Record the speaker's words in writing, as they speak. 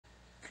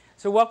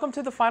So welcome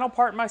to the final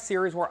part in my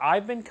series where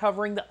I've been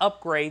covering the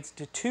upgrades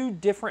to two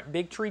different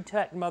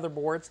Bigtreetech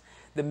motherboards,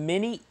 the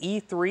Mini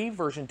E3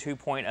 version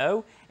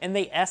 2.0 and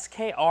the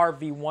SKR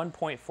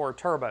V1.4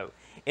 Turbo.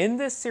 In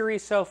this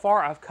series so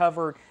far, I've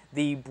covered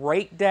the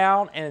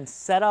breakdown and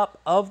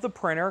setup of the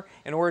printer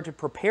in order to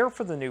prepare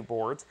for the new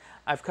boards.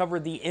 I've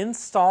covered the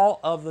install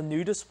of the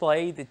new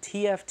display, the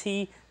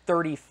TFT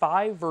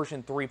 35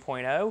 version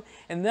 3.0,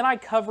 and then I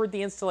covered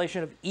the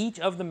installation of each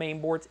of the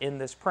main boards in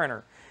this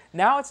printer.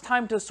 Now it's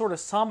time to sort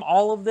of sum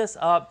all of this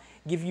up,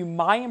 give you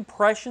my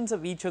impressions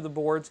of each of the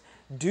boards,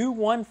 do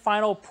one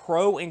final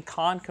pro and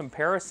con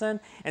comparison,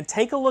 and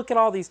take a look at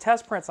all these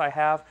test prints I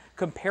have,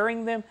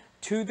 comparing them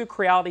to the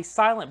Creality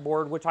Silent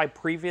Board, which I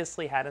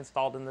previously had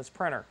installed in this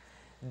printer.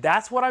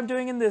 That's what I'm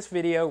doing in this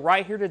video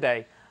right here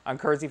today on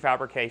Kersey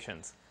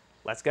Fabrications.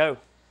 Let's go.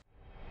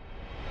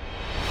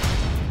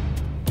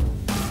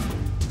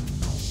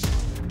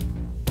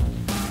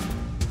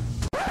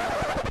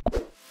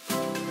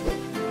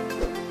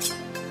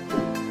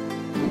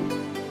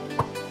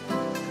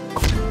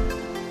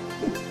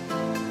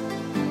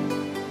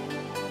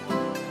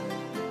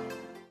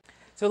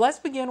 So let's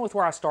begin with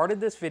where I started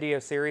this video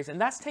series,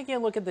 and that's taking a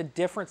look at the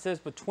differences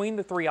between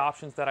the three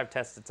options that I've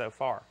tested so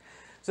far.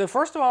 So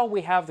first of all,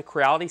 we have the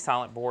Creality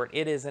Silent Board.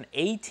 It is an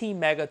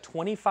ATmega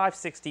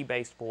 2560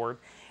 based board,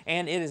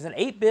 and it is an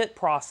 8-bit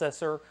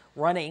processor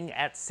running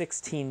at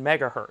 16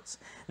 megahertz.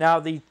 Now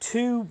the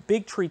two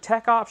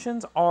Bigtreetech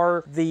options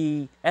are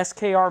the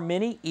SKR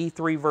Mini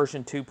E3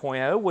 version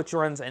 2.0, which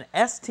runs an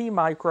ST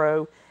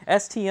Micro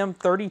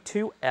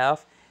STM32F.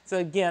 So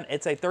again,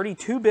 it's a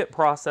 32-bit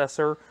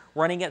processor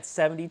running at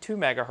 72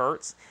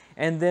 megahertz.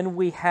 And then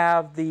we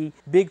have the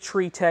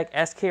Bigtreetech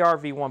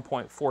SKR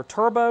V1.4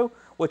 Turbo,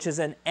 which is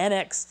an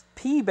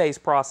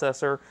NXP-based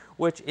processor,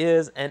 which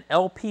is an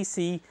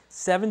LPC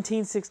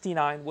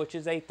 1769, which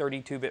is a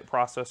 32-bit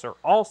processor,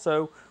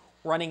 also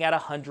running at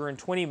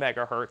 120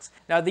 megahertz.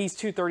 Now, these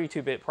two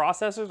 32-bit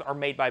processors are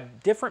made by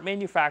different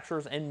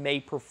manufacturers and may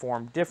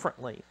perform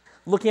differently.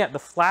 Looking at the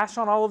flash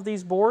on all of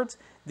these boards,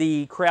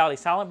 the Creality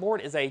Silent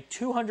Board is a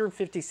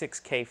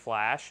 256K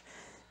flash.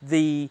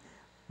 The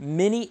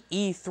Mini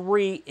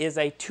E3 is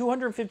a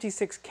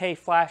 256K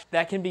flash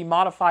that can be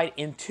modified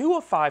into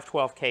a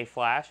 512K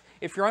flash.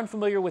 If you're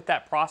unfamiliar with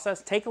that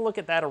process, take a look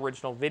at that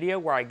original video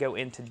where I go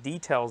into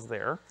details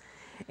there.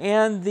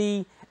 And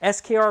the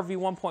SKR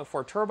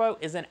V1.4 Turbo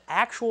is an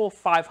actual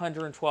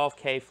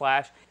 512K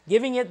flash,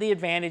 giving it the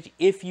advantage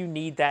if you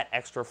need that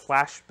extra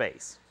flash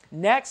space.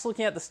 Next,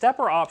 looking at the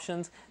stepper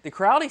options, the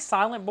Creality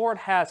Silent Board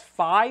has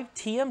 5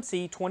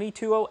 TMC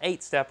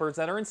 2208 steppers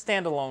that are in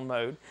standalone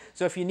mode.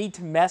 So if you need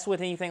to mess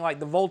with anything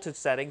like the voltage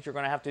settings, you're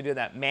going to have to do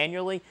that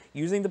manually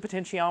using the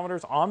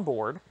potentiometers on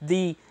board.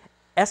 The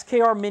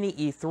SKR Mini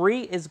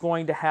E3 is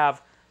going to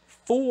have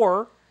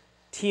 4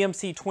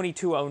 TMC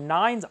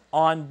 2209s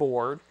on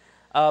board,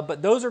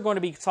 but those are going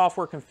to be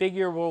software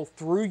configurable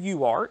through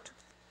UART.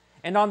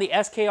 And on the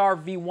SKR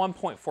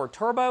V1.4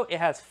 Turbo, it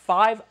has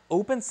 5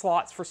 open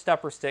slots for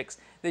stepper sticks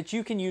that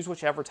you can use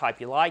whichever type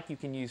you like. You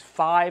can use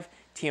 5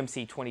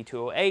 TMC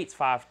 2208s,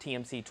 5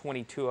 TMC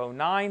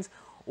 2209s,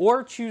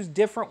 or choose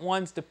different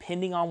ones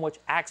depending on which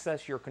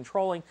access you're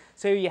controlling,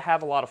 so you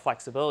have a lot of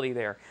flexibility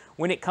there.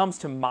 When it comes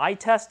to my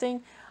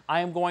testing,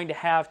 I am going to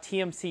have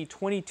TMC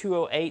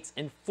 2208s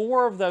in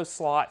 4 of those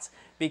slots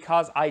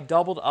because I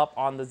doubled up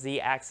on the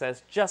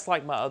Z-axis just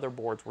like my other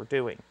boards were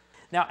doing.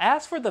 Now,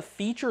 as for the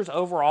features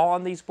overall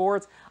on these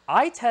boards,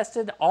 I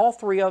tested all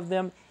 3 of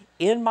them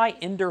in my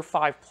Ender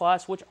 5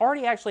 Plus, which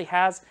already actually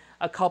has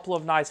a couple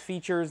of nice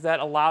features that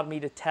allowed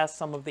me to test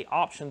some of the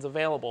options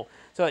available.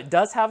 So it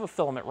does have a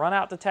filament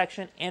runout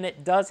detection, and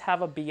it does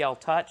have a BL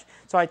touch.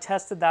 So I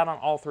tested that on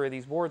all 3 of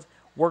these boards.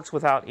 Works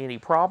without any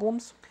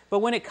problems. But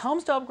when it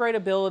comes to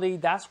upgradability,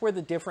 that's where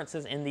the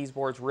differences in these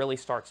boards really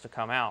starts to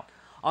come out.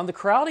 On the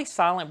Creality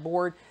Silent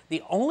Board,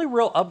 the only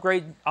real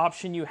upgrade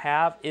option you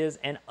have is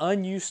an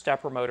unused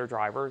stepper motor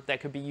driver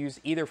that could be used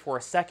either for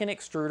a second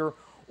extruder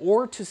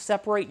or to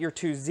separate your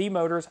 2 Z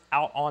motors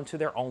out onto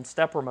their own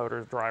stepper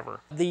motor driver.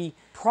 The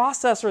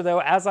processor,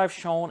 though, as I've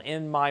shown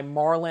in my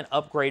Marlin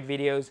upgrade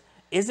videos,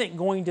 isn't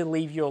going to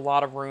leave you a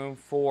lot of room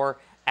for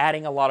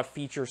adding a lot of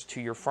features to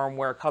your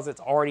firmware because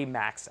it's already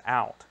maxed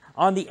out.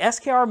 On the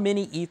SKR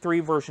Mini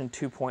E3 version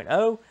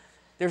 2.0,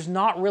 there's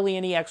not really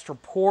any extra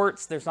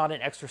ports. There's not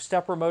an extra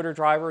stepper motor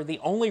driver. The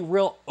only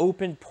real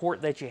open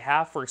port that you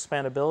have for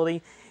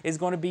expandability is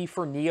going to be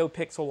for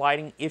NeoPixel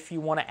lighting if you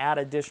want to add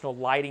additional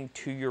lighting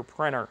to your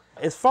printer.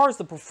 As far as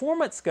the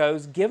performance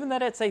goes, given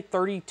that it's a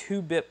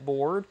 32-bit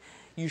board,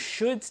 you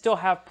should still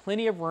have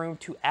plenty of room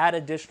to add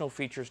additional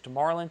features to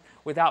Marlin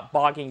without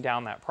bogging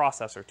down that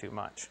processor too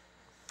much.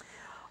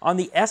 On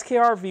the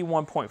SKR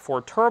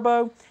V1.4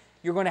 Turbo,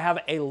 you're going to have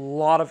a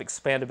lot of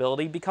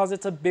expandability because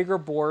it's a bigger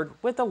board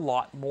with a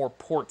lot more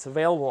ports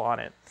available on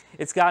it.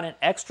 It's got an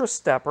extra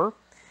stepper,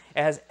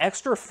 it has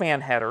extra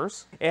fan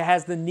headers, it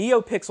has the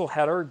NeoPixel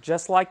header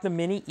just like the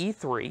Mini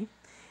E3,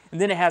 And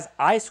then it has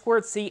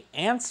I2C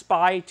and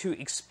SPI to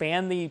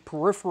expand the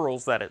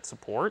peripherals that it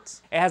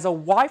supports. It has a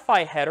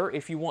Wi-Fi header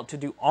if you want to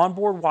do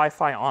onboard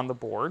Wi-Fi on the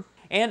board.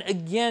 And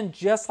again,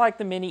 just like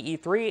the Mini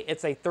E3,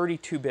 it's a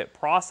 32-bit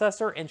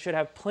processor and should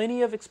have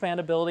plenty of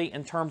expandability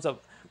in terms of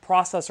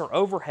processor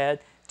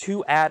overhead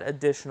to add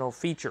additional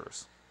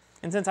features.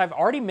 And since I've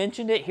already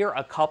mentioned it here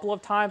a couple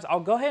of times, I'll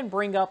go ahead and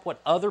bring up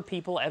what other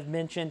people have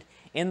mentioned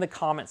in the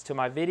comments to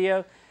my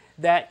video,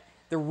 that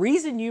the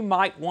reason you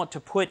might want to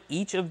put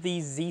each of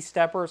these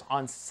Z-steppers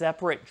on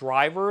separate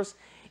drivers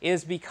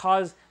is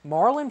because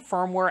Marlin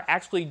firmware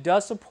actually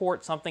does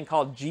support something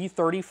called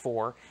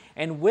G34,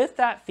 and with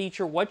that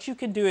feature, what you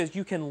can do is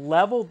you can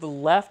level the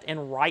left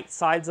and right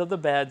sides of the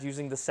beds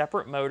using the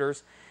separate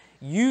motors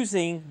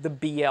using the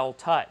BL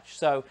Touch.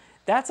 So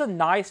that's a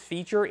nice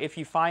feature if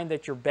you find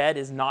that your bed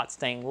is not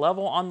staying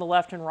level on the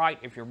left and right,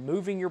 if you're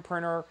moving your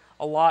printer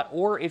a lot,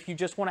 or if you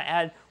just want to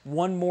add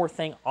one more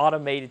thing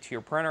automated to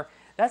your printer.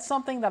 That's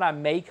something that I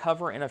may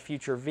cover in a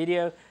future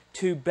video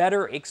to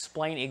better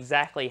explain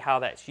exactly how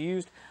that's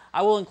used.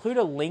 I will include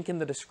a link in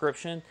the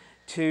description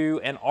to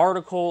an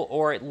article,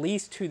 or at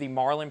least to the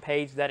Marlin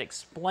page that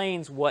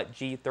explains what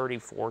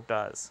G34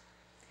 does.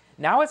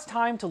 Now it's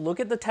time to look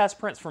at the test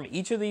prints from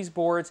each of these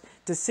boards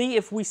to see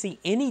if we see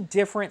any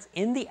difference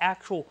in the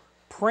actual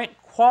print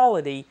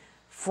quality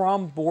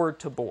from board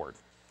to board.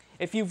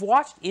 If you've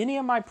watched any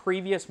of my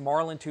previous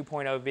Marlin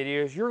 2.0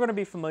 videos, you're going to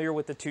be familiar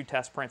with the two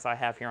test prints I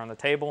have here on the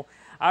table.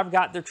 I've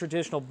got the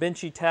traditional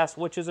benchy test,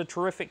 which is a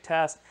terrific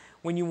test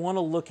when you want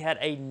to look at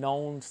a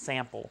known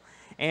sample.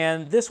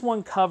 And this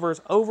one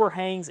covers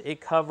overhangs,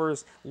 it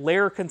covers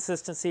layer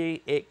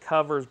consistency, it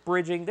covers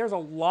bridging. There's a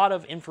lot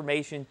of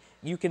information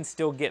you can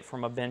still get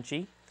from a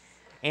benchy.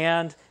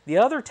 And the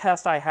other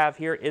test I have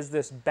here is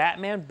this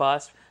Batman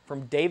bust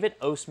from David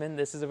Oseman.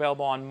 This is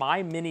available on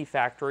My Mini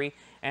Factory,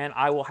 and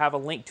I will have a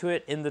link to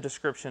it in the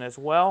description as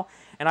well.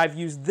 And I've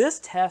used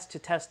this test to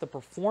test the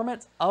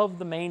performance of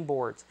the main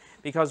boards,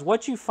 because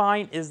what you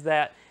find is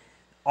that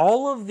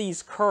all of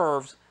these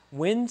curves,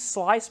 when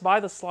sliced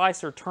by the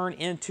slicer, turn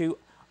into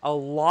a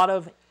lot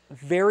of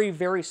very,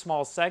 very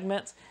small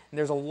segments. And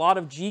there's a lot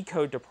of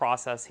G-code to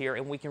process here,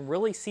 and we can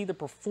really see the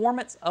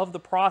performance of the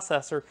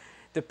processor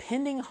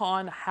depending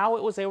on how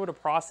it was able to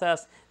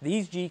process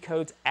these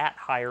G-codes at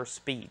higher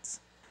speeds.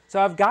 So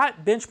I've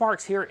got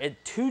benchmarks here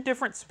at two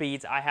different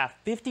speeds. I have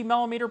 50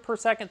 millimeter per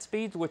second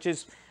speeds, which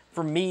is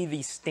for me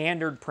the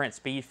standard print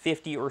speed,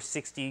 50 or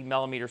 60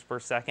 millimeters per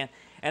second.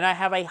 And I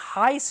have a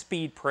high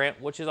speed print,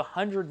 which is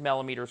 100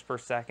 millimeters per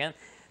second.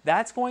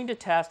 That's going to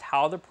test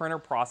how the printer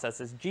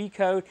processes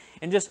G-code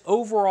and just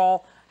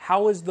overall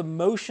how is the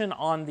motion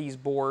on these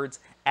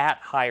boards at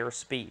higher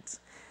speeds.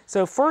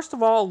 So first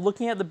of all,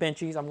 looking at the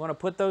benchies, I'm going to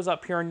put those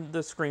up here on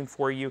the screen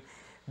for you.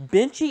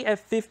 Benchy at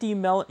 50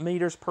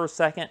 millimeters per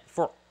second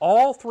for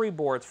all three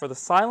boards, for the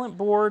Silent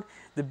Board,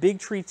 the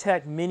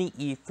Bigtreetech Mini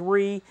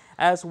E3,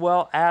 as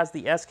well as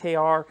the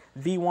SKR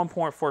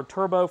V1.4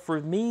 Turbo. For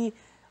me,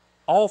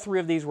 all three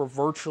of these were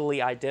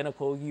virtually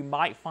identical. You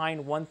might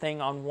find one thing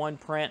on one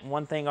print,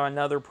 one thing on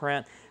another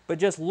print, but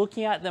just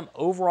looking at them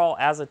overall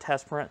as a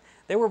test print,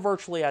 they were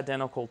virtually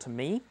identical to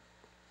me.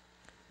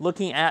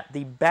 Looking at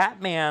the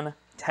Batman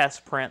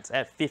test prints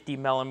at 50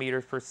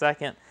 millimeters per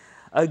second,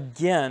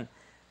 again,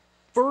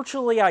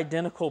 virtually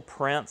identical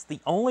prints.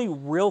 The only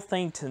real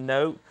thing to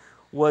note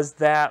was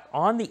that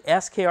on the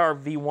SKR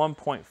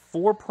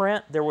V1.4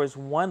 print, there was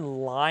one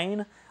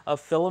line of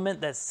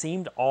filament that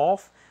seemed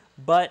off.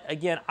 But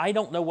again, I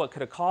don't know what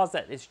could have caused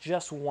that. It's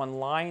just one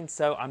line,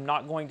 so I'm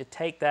not going to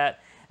take that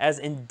as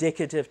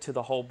indicative to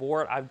the whole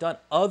board. I've done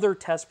other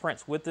test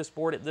prints with this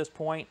board at this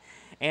point,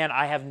 and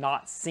I have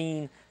not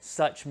seen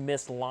such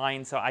missed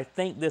lines, so I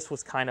think this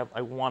was kind of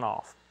a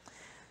one-off.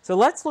 So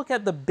let's look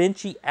at the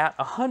benchy at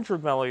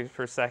 100 millimeters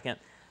per second.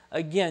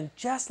 Again,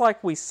 just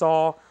like we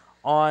saw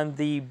on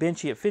the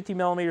benchy at 50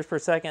 millimeters per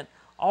second,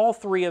 all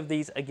three of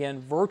these, again,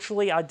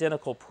 virtually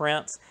identical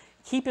prints.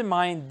 Keep in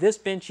mind, this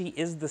benchy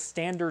is the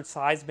standard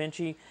size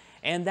benchy,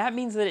 and that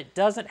means that it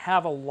doesn't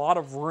have a lot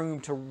of room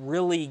to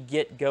really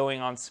get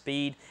going on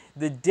speed.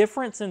 The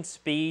difference in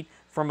speed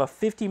from a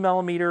 50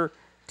 millimeter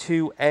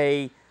to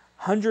a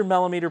 100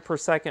 millimeter per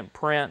second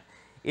print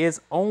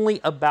is only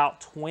about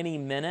 20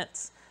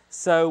 minutes.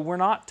 So we're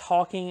not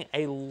talking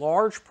a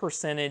large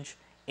percentage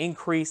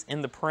increase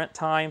in the print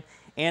time.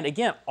 And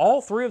again,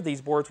 all three of these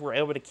boards were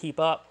able to keep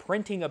up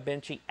printing a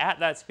benchy at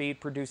that speed,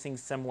 producing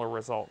similar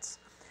results.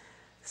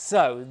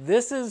 So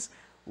this is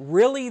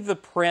really the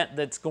print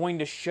that's going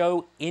to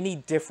show any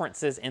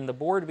differences in the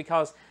board,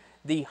 because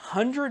the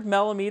 100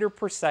 millimeter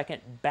per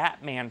second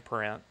Batman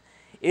print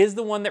is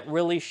the one that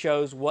really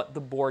shows what the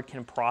board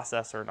can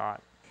process or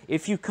not.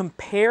 If you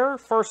compare,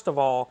 first of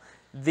all,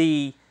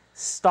 the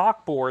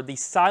stock board, the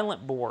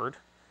Silent Board,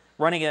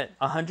 running at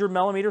 100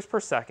 millimeters per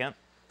second,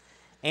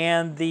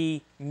 and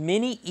the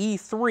Mini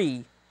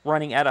E3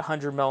 running at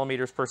 100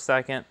 millimeters per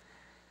second,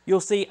 you'll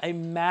see a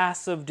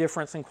massive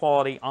difference in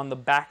quality on the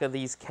back of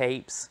these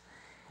capes.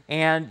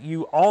 And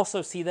you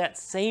also see that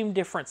same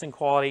difference in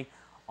quality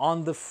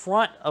on the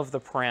front of the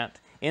print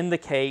in the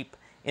cape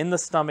in the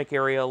stomach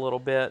area a little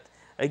bit.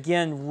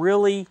 Again,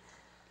 really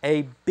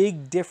a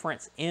big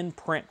difference in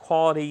print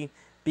quality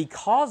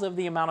because of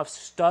the amount of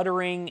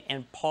stuttering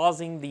and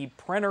pausing the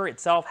printer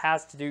itself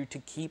has to do to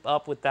keep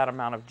up with that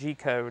amount of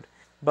G-code.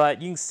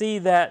 But you can see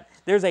that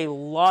there's a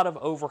lot of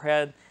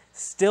overhead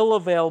still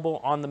available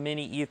on the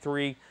Mini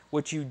E3,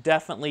 which you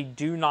definitely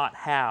do not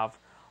have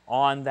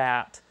on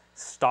that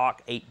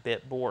stock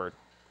 8-bit board.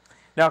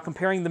 Now,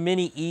 comparing the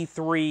Mini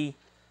E3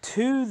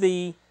 to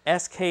the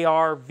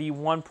SKR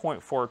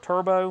V1.4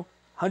 Turbo,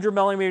 100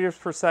 millimeters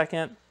per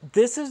second,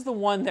 this is the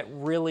one that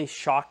really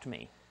shocked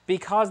me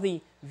because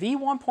the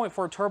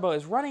V1.4 Turbo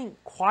is running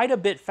quite a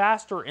bit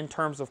faster in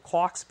terms of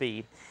clock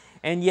speed,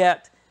 and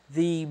yet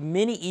the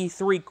Mini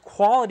E3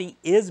 quality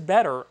is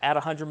better at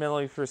 100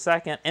 millimeters per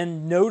second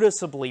and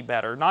noticeably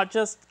better, not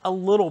just a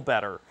little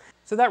better.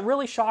 So that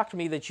really shocked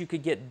me that you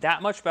could get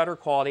that much better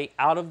quality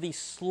out of the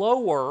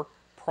slower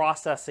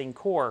processing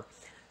core.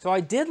 So I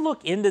did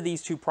look into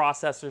these two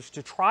processors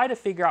to try to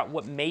figure out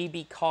what may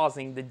be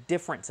causing the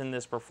difference in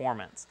this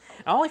performance.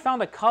 I only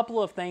found a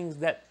couple of things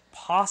that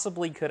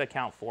possibly could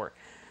account for it.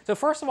 So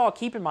first of all,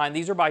 keep in mind,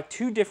 these are by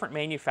two different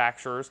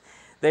manufacturers.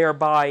 They are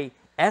by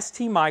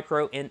ST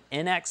Micro and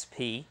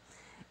NXP,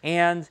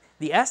 and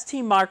the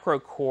ST Micro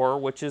core,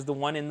 which is the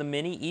one in the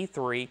Mini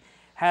E3,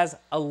 has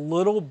a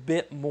little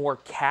bit more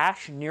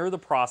cache near the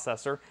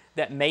processor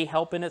that may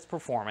help in its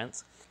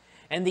performance.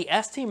 And the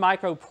ST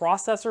Micro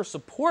processor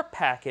support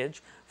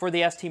package for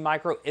the ST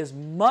Micro is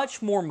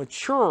much more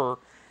mature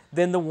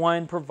than the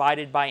one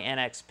provided by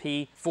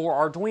NXP for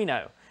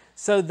Arduino.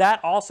 So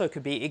that also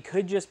could be, it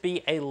could just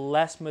be a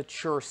less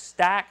mature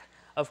stack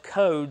of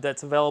code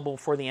that's available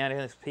for the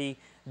NXP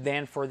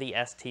than for the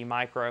ST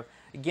Micro.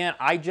 Again,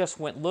 I just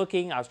went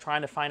looking, I was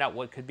trying to find out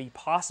what could be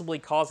possibly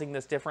causing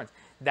this difference.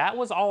 That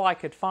was all I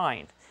could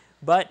find.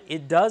 But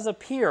it does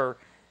appear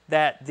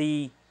that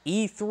the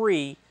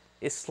E3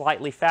 is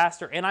slightly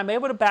faster, and I'm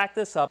able to back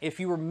this up. If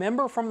you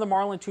remember from the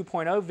Marlin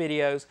 2.0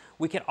 videos,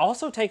 we can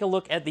also take a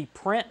look at the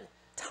print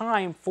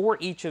time for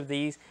each of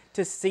these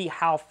to see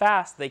how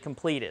fast they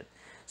completed.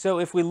 So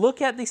if we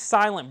look at the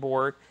Silent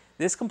Board,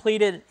 this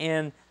completed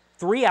in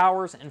 3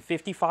 hours and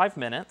 55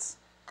 minutes.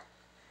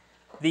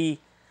 The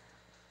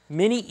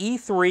Mini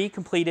E3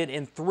 completed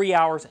in 3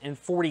 hours and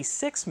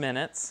 46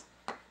 minutes.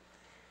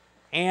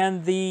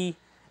 And the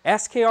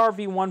SKR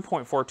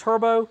V1.4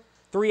 Turbo,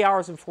 3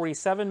 hours and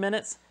 47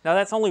 minutes. Now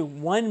that's only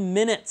 1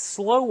 minute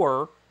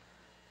slower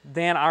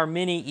than our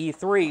Mini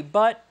E3,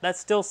 but that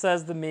still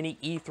says the Mini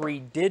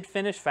E3 did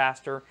finish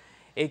faster.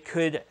 It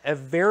could have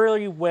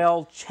very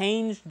well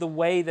changed the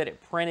way that it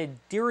printed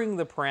during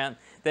the print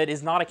that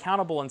is not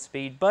accountable in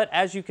speed, but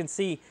as you can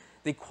see,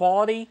 the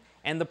quality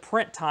and the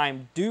print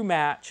time do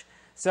match.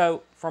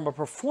 So from a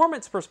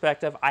performance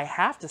perspective, I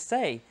have to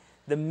say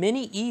the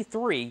Mini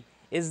E3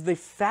 is the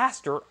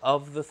faster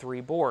of the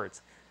three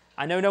boards.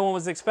 I know no one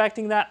was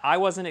expecting that, I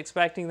wasn't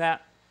expecting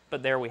that,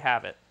 but there we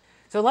have it.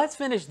 So let's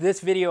finish this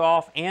video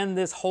off and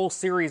this whole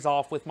series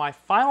off with my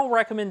final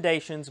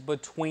recommendations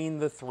between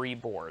the three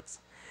boards.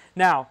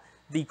 Now,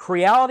 the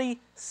Creality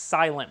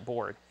Silent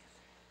Board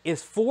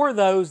is for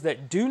those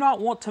that do not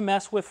want to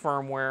mess with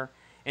firmware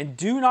and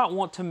do not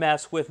want to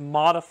mess with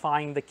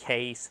modifying the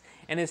case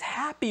and is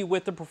happy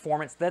with the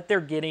performance that they're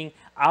getting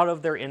out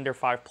of their Ender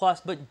 5 Plus,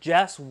 but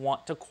just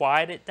want to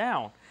quiet it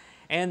down.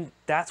 And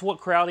that's what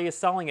Creality is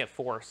selling it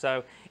for.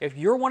 So if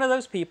you're one of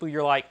those people,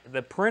 you're like,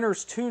 the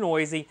printer's too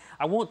noisy,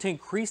 I want to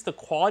increase the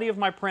quality of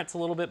my prints a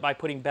little bit by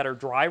putting better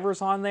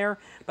drivers on there,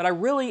 but I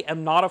really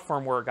am not a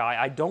firmware guy,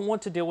 I don't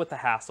want to deal with the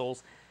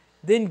hassles,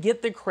 then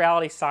get the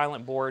Creality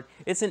Silent Board.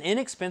 It's an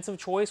inexpensive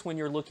choice when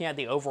you're looking at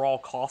the overall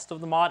cost of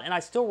the mod, and I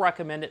still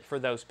recommend it for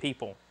those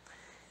people.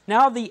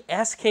 Now the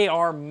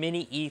SKR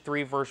Mini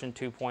E3 version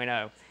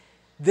 2.0.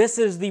 This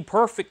is the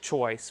perfect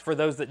choice for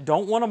those that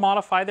don't want to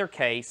modify their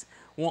case,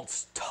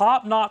 wants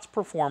top-notch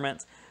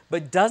performance,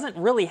 but doesn't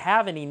really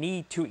have any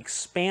need to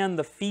expand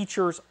the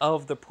features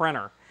of the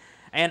printer.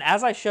 And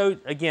as I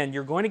showed, again,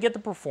 you're going to get the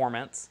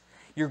performance,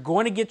 you're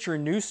going to get your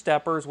new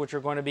steppers, which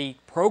are going to be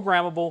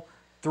programmable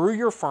through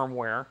your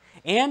firmware,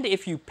 and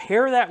if you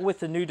pair that with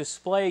the new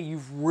display,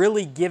 you've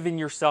really given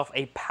yourself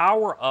a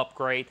power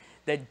upgrade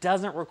that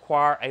doesn't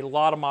require a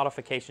lot of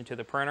modification to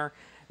the printer.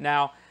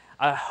 Now,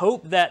 I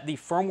hope that the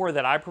firmware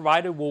that I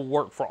provided will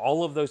work for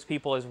all of those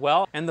people as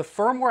well, and the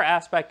firmware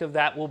aspect of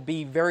that will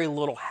be very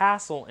little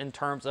hassle in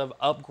terms of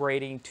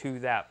upgrading to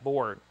that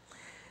board.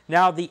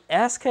 Now, the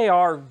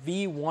SKR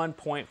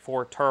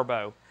V1.4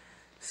 Turbo.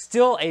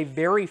 Still a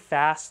very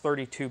fast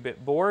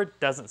 32-bit board,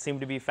 doesn't seem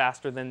to be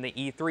faster than the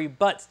E3,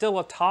 but still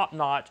a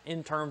top-notch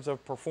in terms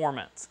of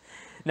performance.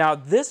 Now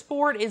this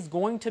board is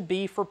going to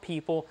be for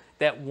people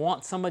that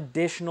want some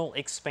additional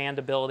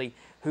expandability,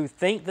 who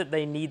think that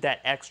they need that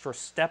extra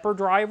stepper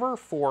driver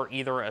for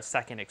either a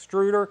second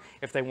extruder,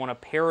 if they want to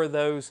pair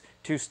those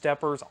two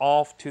steppers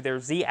off to their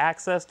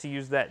Z-axis to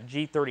use that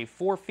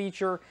G34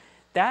 feature.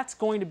 That's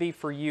going to be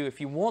for you. If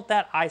you want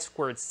that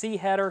I2C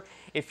header,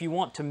 if you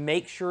want to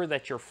make sure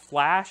that your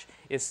flash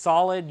is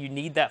solid, you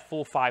need that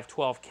full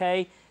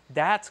 512K,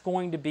 that's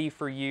going to be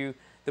for you.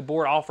 The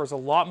board offers a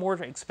lot more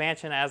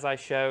expansion, as I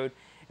showed,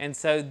 and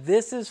so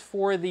this is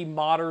for the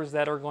modders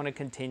that are going to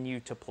continue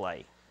to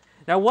play.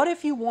 Now, what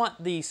if you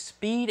want the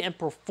speed and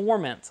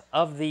performance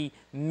of the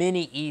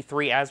Mini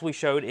E3? As we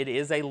showed, it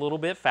is a little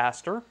bit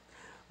faster,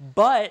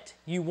 but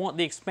you want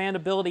the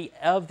expandability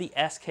of the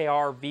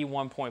SKR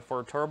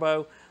V1.4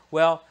 Turbo.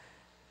 Well,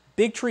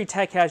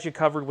 Bigtreetech has you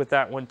covered with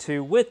that one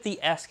too, with the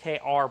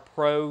SKR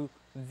Pro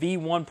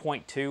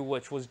V1.2,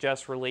 which was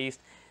just released.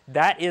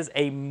 That is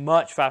a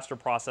much faster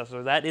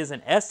processor. That is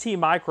an ST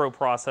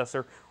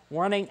microprocessor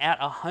running at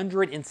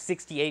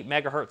 168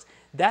 megahertz.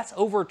 That's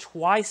over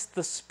twice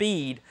the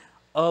speed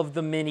of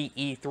the Mini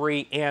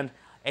E3 and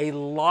a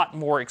lot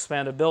more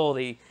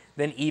expandability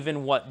than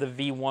even what the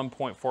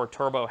V1.4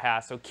 Turbo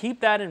has. So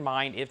keep that in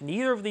mind. If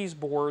neither of these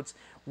boards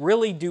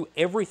really do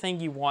everything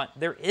you want,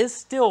 there is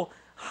still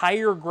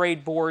higher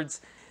grade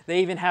boards.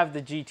 They even have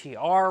the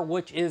GTR,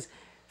 which is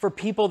for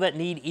people that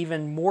need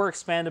even more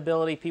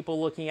expandability,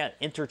 people looking at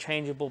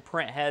interchangeable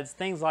print heads,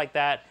 things like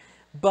that.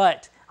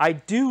 But I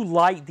do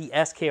like the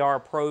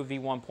SKR Pro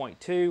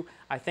V1.2.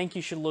 I think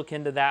you should look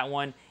into that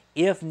one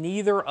if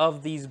neither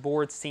of these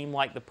boards seem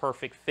like the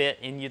perfect fit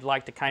and you'd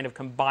like to kind of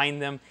combine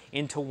them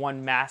into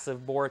one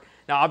massive board.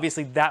 Now,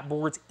 obviously, that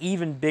board's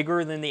even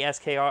bigger than the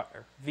SKR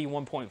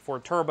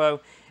V1.4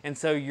 Turbo, and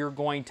so you're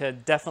going to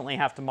definitely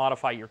have to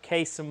modify your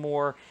case some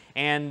more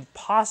and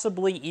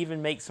possibly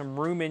even make some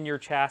room in your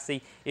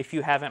chassis if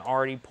you haven't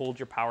already pulled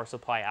your power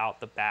supply out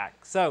the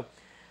back. So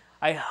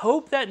I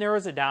hope that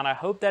narrows it down. I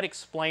hope that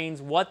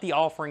explains what the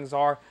offerings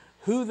are,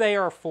 who they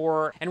are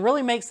for, and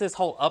really makes this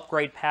whole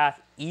upgrade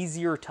path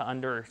easier to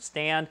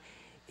understand.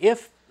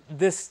 If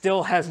this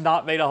still has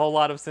not made a whole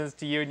lot of sense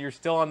to you and you're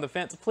still on the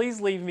fence,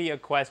 please leave me a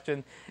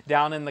question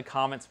down in the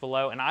comments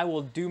below and I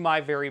will do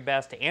my very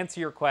best to answer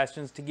your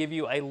questions, to give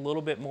you a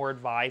little bit more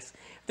advice.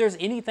 If there's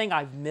anything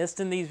I've missed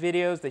in these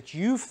videos that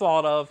you've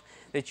thought of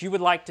that you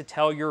would like to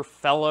tell your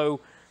fellow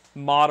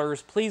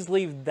modders, please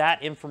leave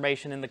that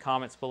information in the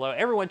comments below.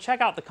 Everyone,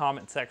 check out the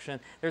comment section.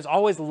 There's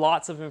always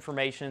lots of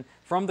information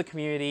from the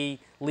community,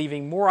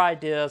 leaving more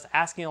ideas,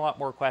 asking a lot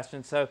more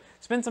questions. So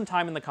spend some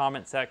time in the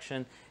comment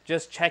section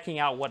just checking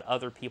out what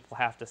other people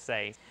have to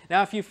say.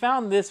 Now, if you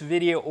found this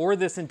video or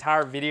this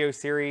entire video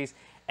series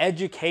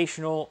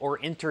educational or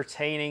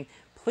entertaining,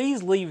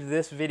 please leave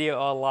this video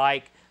a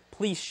like.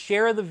 Please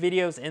share the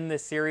videos in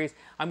this series.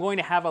 I'm going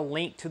to have a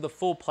link to the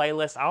full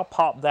playlist. I'll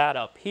pop that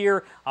up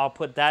here. I'll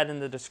put that in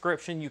the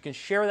description. You can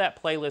share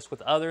that playlist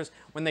with others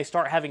when they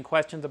start having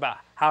questions about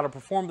how to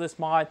perform this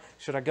mod.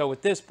 Should I go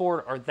with this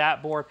board or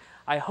that board?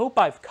 I hope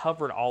I've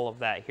covered all of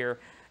that here.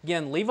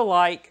 Again, leave a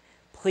like.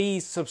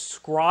 Please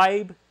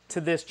subscribe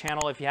to this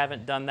channel if you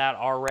haven't done that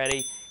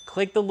already.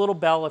 Click the little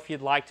bell if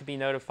you'd like to be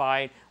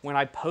notified when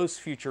I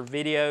post future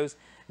videos.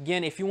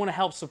 Again, if you want to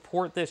help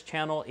support this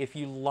channel, if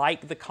you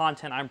like the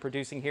content I'm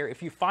producing here,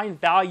 if you find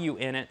value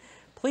in it,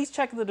 please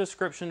check the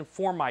description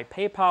for my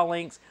PayPal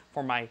links,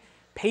 for my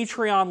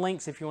Patreon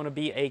links if you want to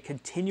be a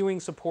continuing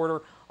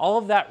supporter. All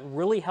of that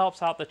really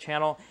helps out the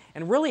channel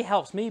and really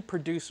helps me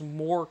produce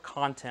more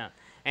content.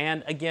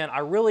 And again, I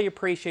really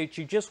appreciate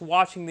you just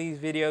watching these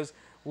videos,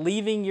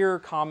 leaving your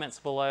comments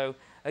below.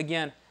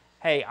 Again,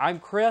 hey, I'm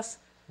Chris.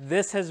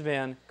 This has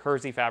been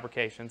Kersey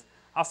Fabrications.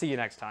 I'll see you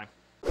next time.